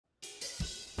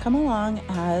come along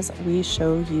as we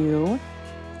show you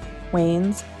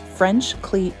Wayne's French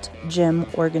cleat gym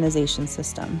organization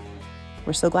system.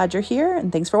 We're so glad you're here,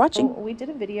 and thanks for watching. We did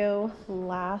a video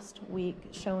last week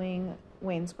showing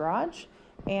Wayne's garage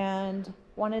and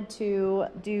wanted to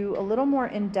do a little more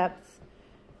in-depth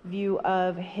view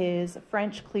of his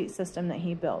French cleat system that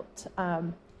he built.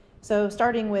 So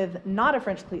starting with not a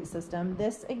French cleat system,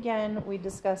 this again we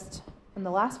discussed in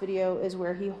the last video is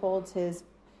where he holds his,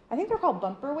 I think they're called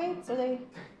bumper weights. Are they?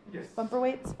 Yes. Bumper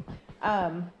weights.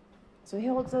 So he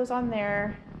holds those on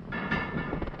there.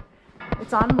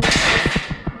 It's on loose,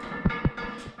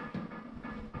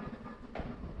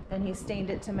 and he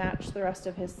stained it to match the rest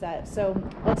of his set. So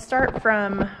let's start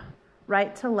from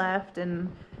right to left,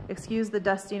 and excuse the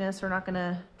dustiness. We're not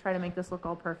gonna try to make this look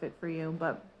all perfect for you,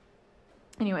 but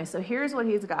anyway, so here's what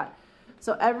he's got.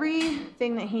 So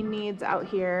everything that he needs out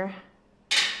here,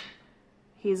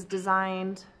 he's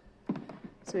designed.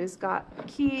 So he's got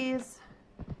keys.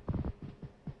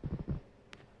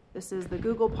 This is the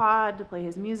Google Pod to play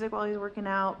his music while he's working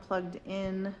out, plugged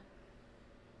in.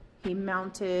 He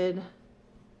mounted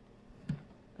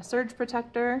a surge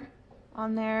protector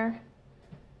on there.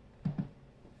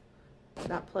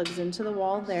 That plugs into the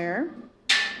wall there.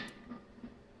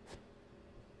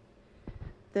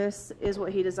 This is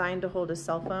what he designed to hold his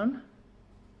cell phone.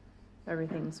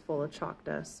 Everything's full of chalk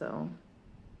dust, so.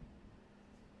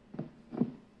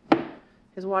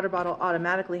 His water bottle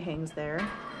automatically hangs there.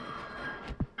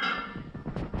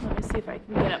 Let me see if I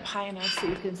can get up high enough so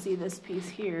you can see this piece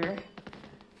here.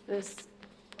 This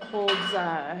holds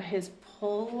his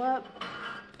pull-up.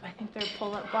 I think they're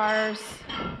pull-up bars.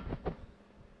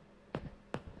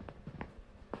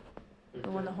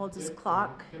 The one that holds his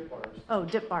clock. Dip bars. Oh,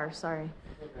 dip bars, sorry.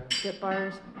 Okay. Dip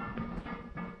bars.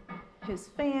 His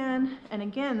fan, and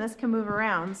again, this can move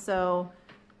around, so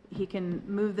he can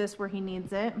move this where he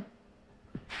needs it.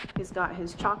 He's got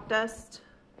his chalk dust.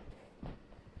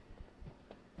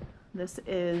 This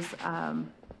is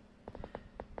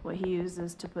what he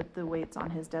uses to put the weights on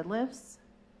his deadlifts.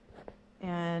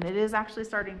 And it is actually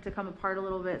starting to come apart a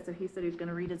little bit, so he said he was going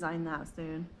to redesign that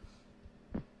soon.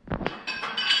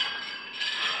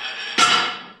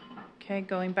 Okay,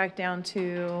 going back down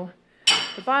to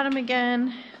the bottom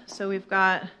again. So we've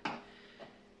got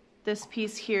this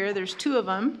piece here. There's two of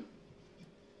them.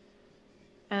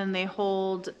 And they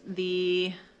hold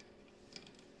the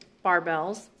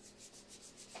barbells.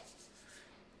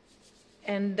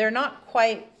 And they're not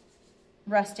quite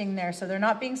resting there, so they're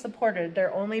not being supported.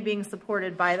 They're only being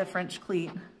supported by the French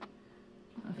cleat.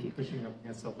 Pushing up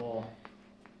against the wall.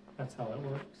 That's how it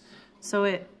works. So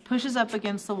it pushes up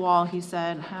against the wall, he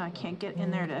said. I can't get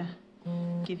in there to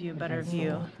give you a better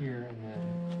view. Here and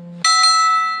then.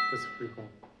 That's pretty cool.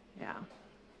 Yeah.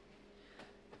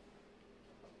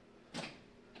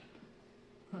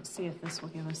 Let's see if this will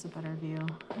give us a better view.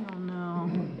 I don't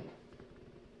know.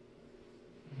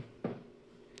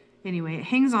 Anyway, it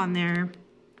hangs on there.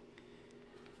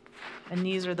 And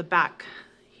these are the back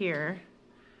here.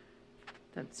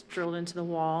 That's drilled into the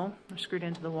wall, or screwed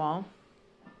into the wall.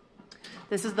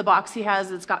 This is the box he has.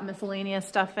 It's got miscellaneous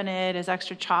stuff in it, his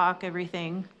extra chalk,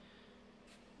 everything.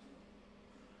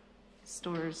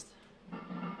 Stores.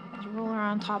 There's a roller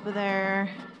on top of there.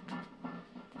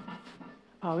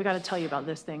 Oh, we got to tell you about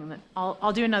this thing.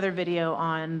 I'll do another video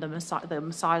on the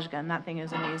massage gun. That thing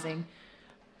is amazing.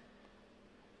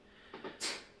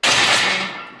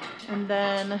 And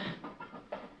then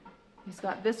he's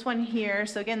got this one here.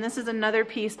 So again, this is another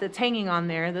piece that's hanging on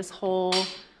there. This whole,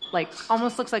 like,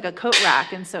 almost looks like a coat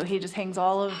rack. And so he just hangs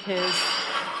all of his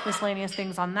miscellaneous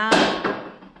things on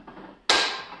that.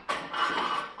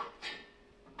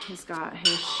 He's got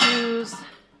his shoes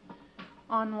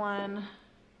on one.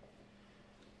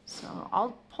 So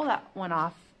I'll pull that one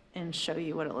off and show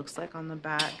you what it looks like on the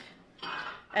back.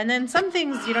 And then some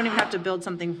things you don't even have to build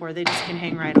something for. They just can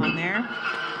hang right on there.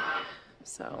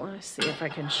 So let's see if I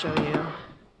can show you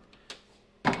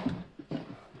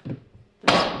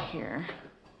this one here.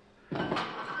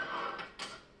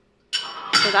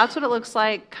 So that's what it looks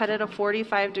like, cut at a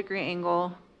 45-degree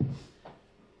angle.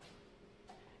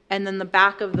 And then the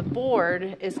back of the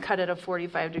board is cut at a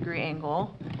 45-degree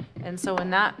angle. And so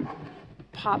when that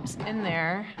pops in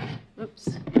there, oops,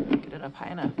 get it up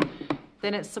high enough,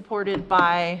 then it's supported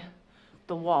by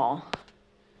the wall.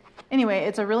 Anyway,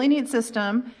 it's a really neat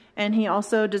system, and he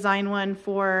also designed one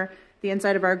for the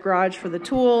inside of our garage for the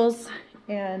tools.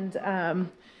 And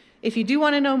if you do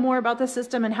want to know more about the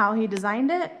system and how he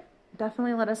designed it,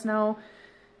 definitely let us know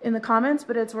in the comments,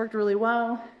 but it's worked really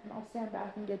well. I'll stand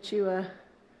back and get you a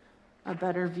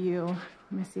better view.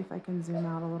 Let me see if I can zoom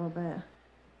out a little bit.